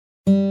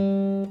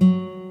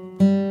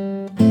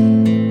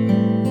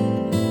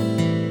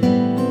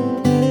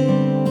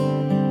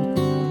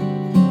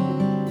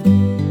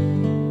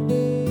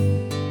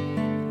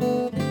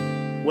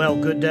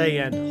day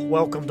and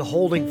welcome to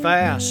Holding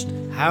Fast.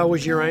 How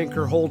is your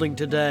anchor holding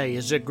today?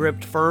 Is it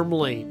gripped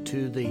firmly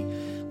to the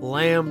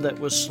Lamb that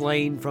was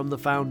slain from the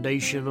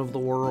foundation of the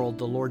world,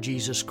 the Lord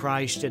Jesus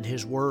Christ and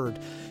His Word?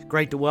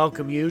 Great to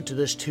welcome you to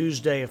this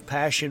Tuesday of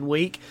Passion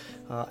Week.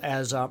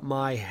 As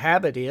my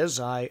habit is,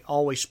 I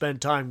always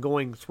spend time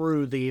going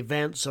through the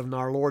events of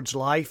our Lord's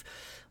life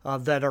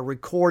that are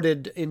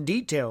recorded in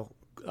detail,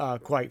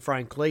 quite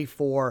frankly,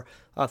 for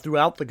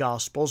throughout the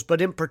Gospels, but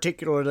in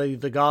particular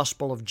the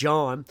Gospel of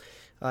John.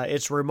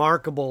 It's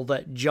remarkable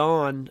that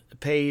John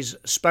pays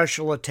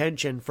special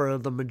attention for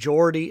the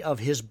majority of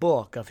his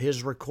book, of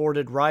his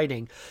recorded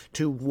writing,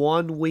 to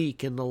 1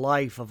 week in the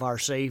life of our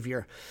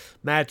Savior.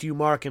 Matthew,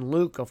 Mark, and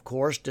Luke, of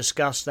course,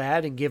 discuss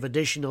that and give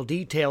additional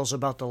details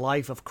about the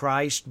life of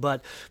Christ,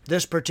 but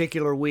this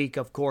particular week,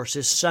 of course,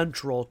 is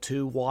central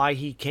to why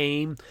He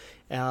came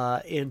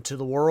into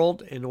the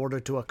world in order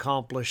to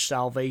accomplish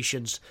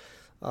salvation's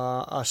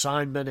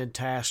assignment and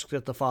task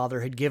that the Father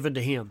had given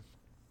to Him.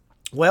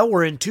 Well,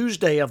 we're in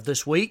Tuesday of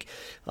this week,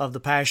 of the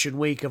Passion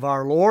Week of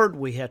our Lord.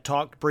 We had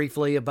talked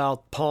briefly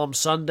about Palm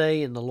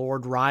Sunday and the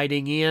Lord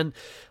riding in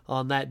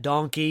on that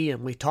donkey,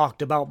 and we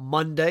talked about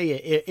Monday.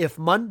 If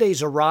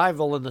Monday's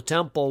arrival in the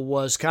temple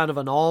was kind of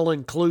an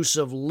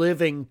all-inclusive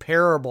living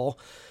parable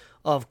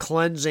of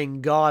cleansing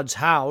God's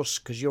house,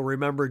 because you'll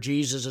remember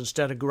Jesus,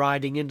 instead of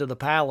riding into the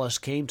palace,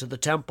 came to the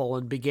temple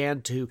and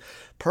began to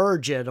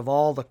purge it of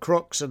all the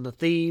crooks and the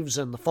thieves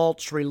and the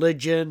false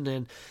religion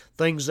and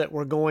things that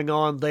were going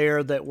on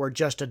there that were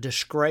just a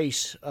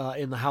disgrace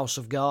in the house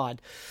of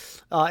God.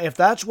 If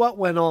that's what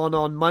went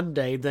on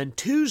Monday, then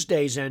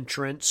Tuesday's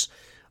entrance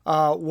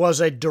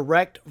was a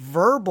direct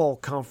verbal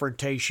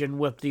confrontation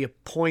with the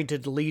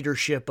appointed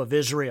leadership of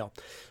Israel.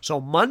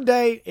 So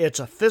Monday, it's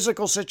a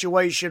physical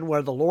situation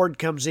where the Lord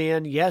comes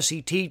in. Yes,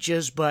 He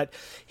teaches, but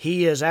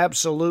He is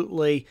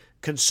absolutely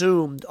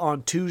consumed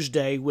on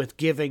Tuesday with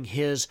giving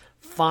His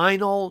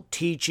final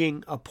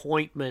teaching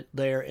appointment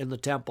there in the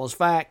temple. In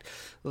fact,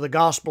 the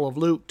Gospel of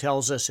Luke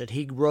tells us that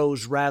He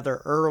rose rather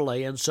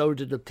early, and so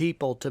did the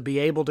people, to be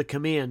able to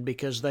come in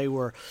because they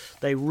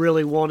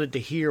really wanted to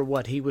hear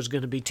what He was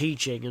going to be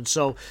teaching. And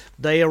so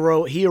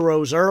He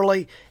arose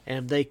early,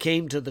 and they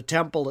came to the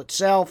temple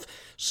itself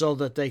so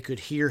that they could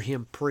hear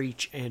Him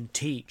preach and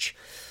teach.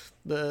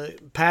 The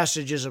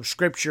passages of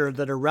Scripture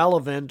that are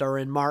relevant are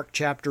in Mark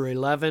chapter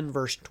 11,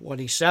 verse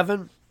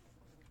 27,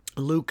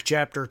 Luke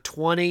chapter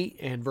 20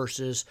 and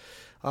verses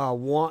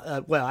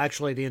 1,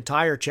 the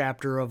entire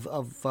chapter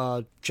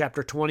of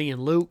chapter 20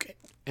 in Luke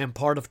and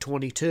part of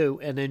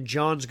 22, and then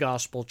John's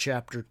Gospel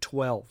chapter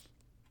 12.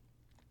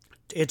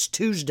 It's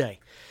Tuesday.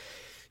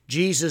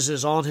 Jesus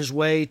is on His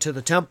way to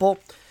the temple.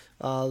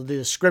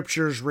 The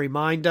Scriptures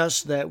remind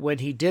us that when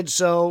He did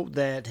so,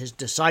 that His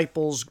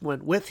disciples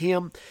went with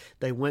Him.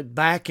 They went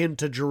back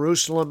into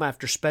Jerusalem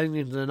after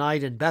spending the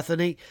night in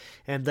Bethany,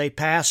 and they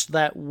passed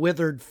that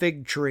withered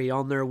fig tree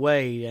on their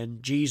way,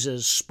 and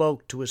Jesus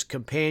spoke to His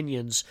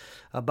companions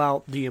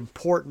about the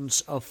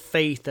importance of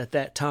faith at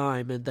that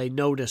time, and they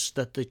noticed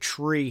that the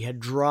tree had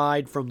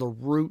dried from the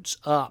roots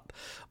up.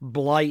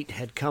 Blight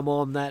had come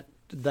on that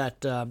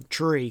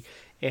tree,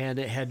 and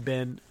it had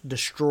been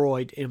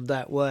destroyed in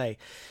that way.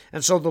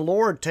 And so the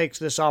Lord takes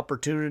this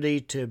opportunity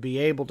to be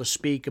able to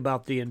speak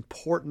about the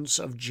importance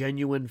of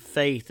genuine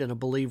faith in a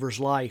believer's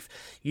life,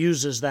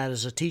 uses that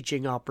as a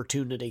teaching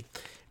opportunity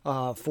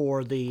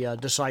for the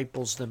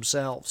disciples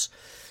themselves.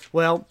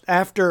 Well,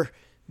 after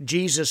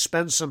Jesus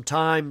spends some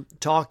time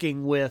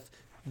talking with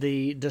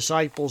the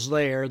disciples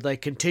there, they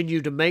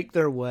continue to make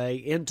their way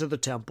into the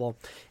temple,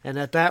 and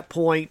at that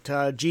point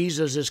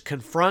Jesus is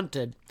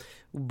confronted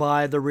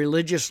by the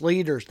religious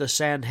leaders, the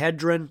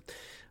Sanhedrin,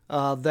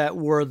 that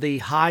were the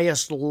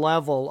highest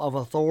level of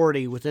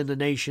authority within the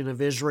nation of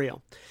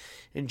Israel.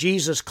 And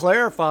Jesus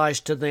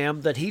clarifies to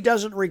them that He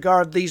doesn't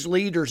regard these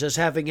leaders as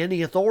having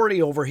any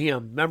authority over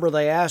Him. Remember,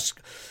 they asked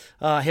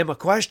Him a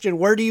question: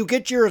 where do you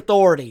get your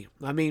authority?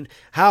 I mean,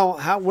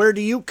 where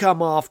do you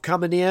come off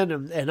coming in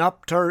and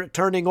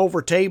turning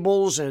over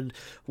tables and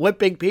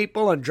whipping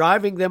people and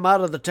driving them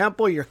out of the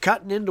temple? You're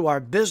cutting into our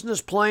business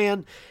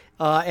plan,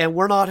 and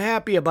we're not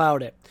happy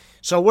about it.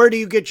 So where do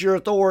you get your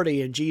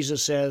authority? And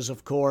Jesus says,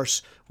 of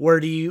course,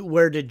 where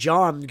did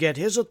John get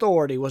his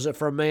authority? Was it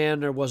from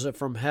man or was it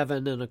from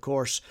heaven? And of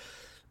course,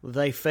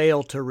 they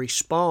fail to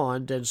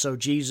respond. And so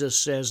Jesus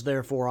says,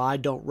 therefore, I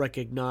don't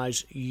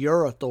recognize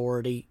your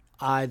authority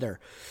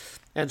either.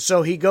 And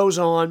so He goes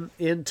on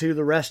into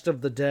the rest of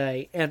the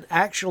day and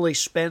actually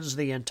spends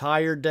the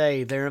entire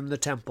day there in the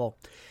temple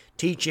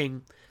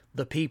teaching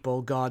the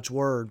people God's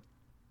Word.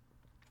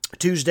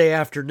 Tuesday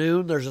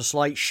afternoon, there's a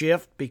slight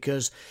shift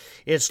because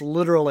it's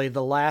literally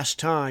the last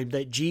time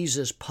that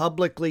Jesus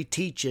publicly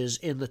teaches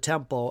in the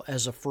temple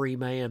as a free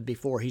man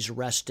before He's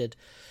arrested.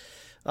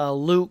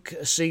 Luke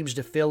seems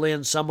to fill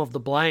in some of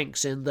the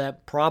blanks in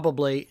that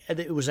probably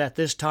it was at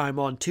this time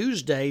on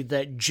Tuesday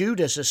that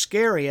Judas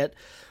Iscariot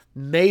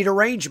made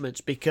arrangements,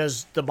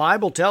 because the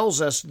Bible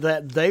tells us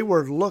that they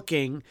were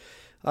looking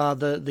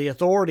The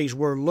authorities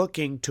were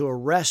looking to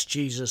arrest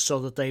Jesus so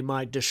that they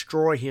might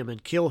destroy him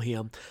and kill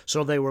him.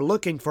 So they were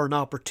looking for an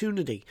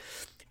opportunity.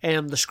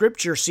 And the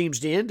scripture seems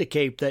to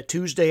indicate that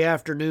Tuesday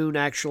afternoon,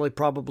 actually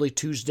probably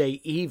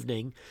Tuesday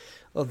evening,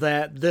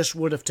 that this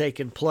would have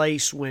taken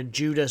place when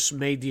Judas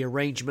made the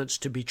arrangements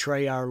to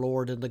betray our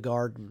Lord in the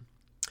garden.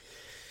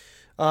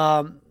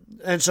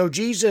 And so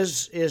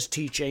Jesus is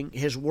teaching.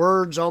 His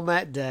words on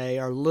that day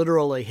are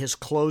literally his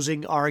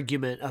closing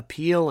argument,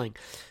 appealing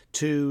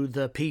to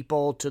the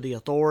people, to the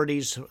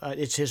authorities.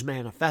 It's his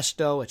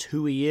manifesto. It's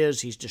who he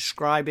is. He's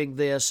describing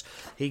this.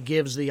 He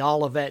gives the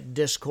Olivet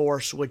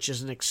Discourse, which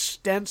is an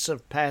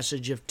extensive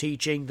passage of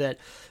teaching that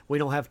we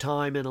don't have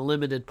time in a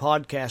limited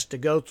podcast to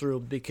go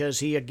through, because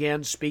he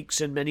again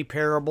speaks in many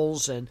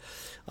parables and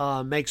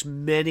gives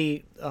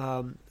many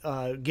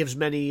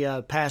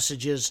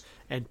passages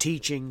and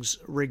teachings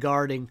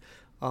regarding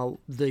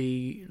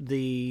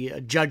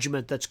the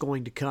judgment that's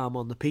going to come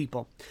on the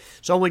people.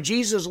 So when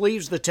Jesus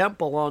leaves the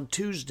temple on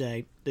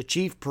Tuesday, the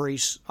chief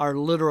priests are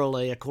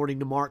literally, according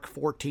to Mark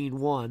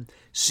 14:1,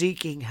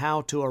 seeking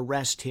how to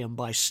arrest him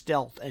by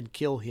stealth and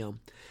kill him.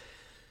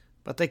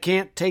 But they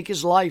can't take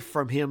his life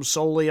from him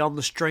solely on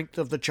the strength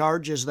of the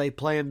charges they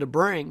plan to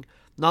bring,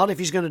 not if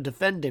he's going to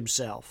defend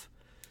himself.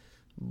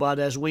 But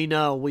as we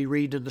know, we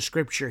read in the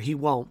scripture, he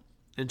won't.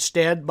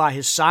 Instead, by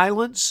his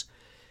silence,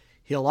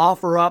 he'll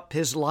offer up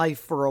his life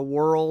for a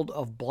world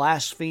of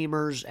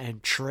blasphemers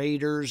and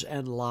traitors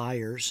and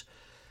liars.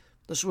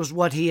 This was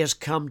what he has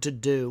come to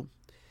do.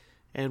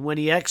 And when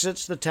he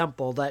exits the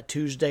temple that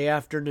Tuesday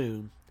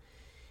afternoon,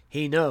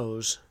 he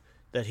knows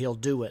that he'll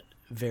do it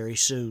very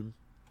soon.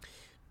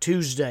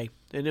 Tuesday,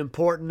 an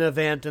important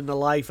event in the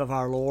life of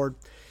our Lord.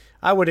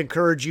 I would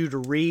encourage you to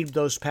read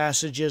those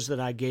passages that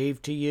I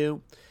gave to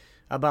you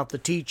about the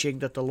teaching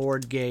that the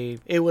Lord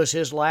gave. It was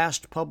his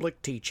last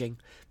public teaching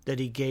that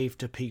he gave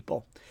to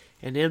people.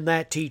 And in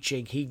that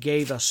teaching, he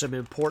gave us some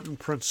important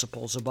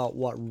principles about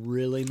what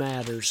really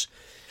matters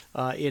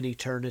in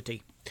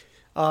eternity.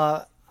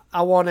 I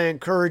want to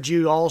encourage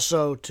you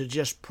also to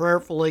just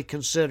prayerfully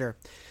consider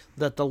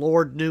that the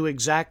Lord knew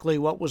exactly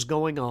what was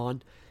going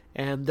on,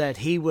 and that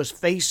he was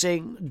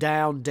facing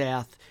down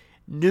death,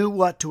 knew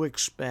what to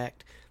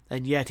expect,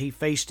 and yet he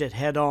faced it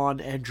head on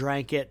and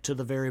drank it to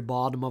the very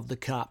bottom of the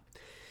cup.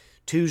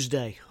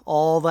 Tuesday,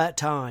 all that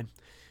time,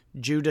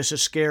 Judas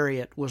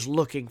Iscariot was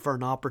looking for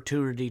an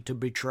opportunity to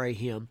betray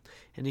him,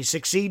 and he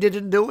succeeded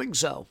in doing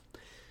so.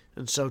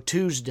 And so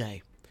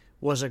Tuesday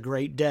was a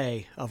great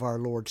day of our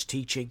Lord's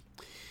teaching.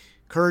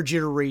 Encourage you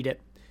to read it.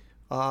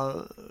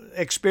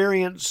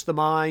 Experience the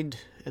mind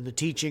and the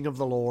teaching of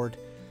the Lord,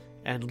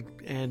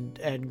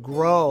 and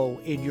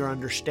grow in your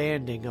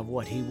understanding of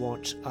what he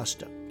wants us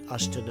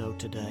to know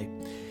today.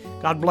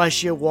 God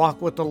bless you.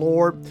 Walk with the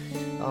Lord.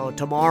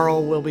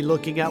 Tomorrow we'll be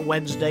looking at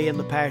Wednesday in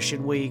the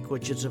Passion Week,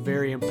 which is a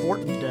very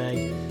important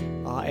day,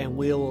 and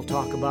we will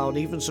talk about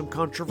even some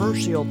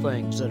controversial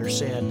things that are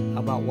said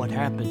about what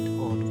happened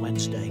on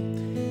Wednesday.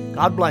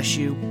 God bless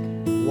you.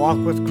 Walk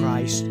with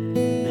Christ.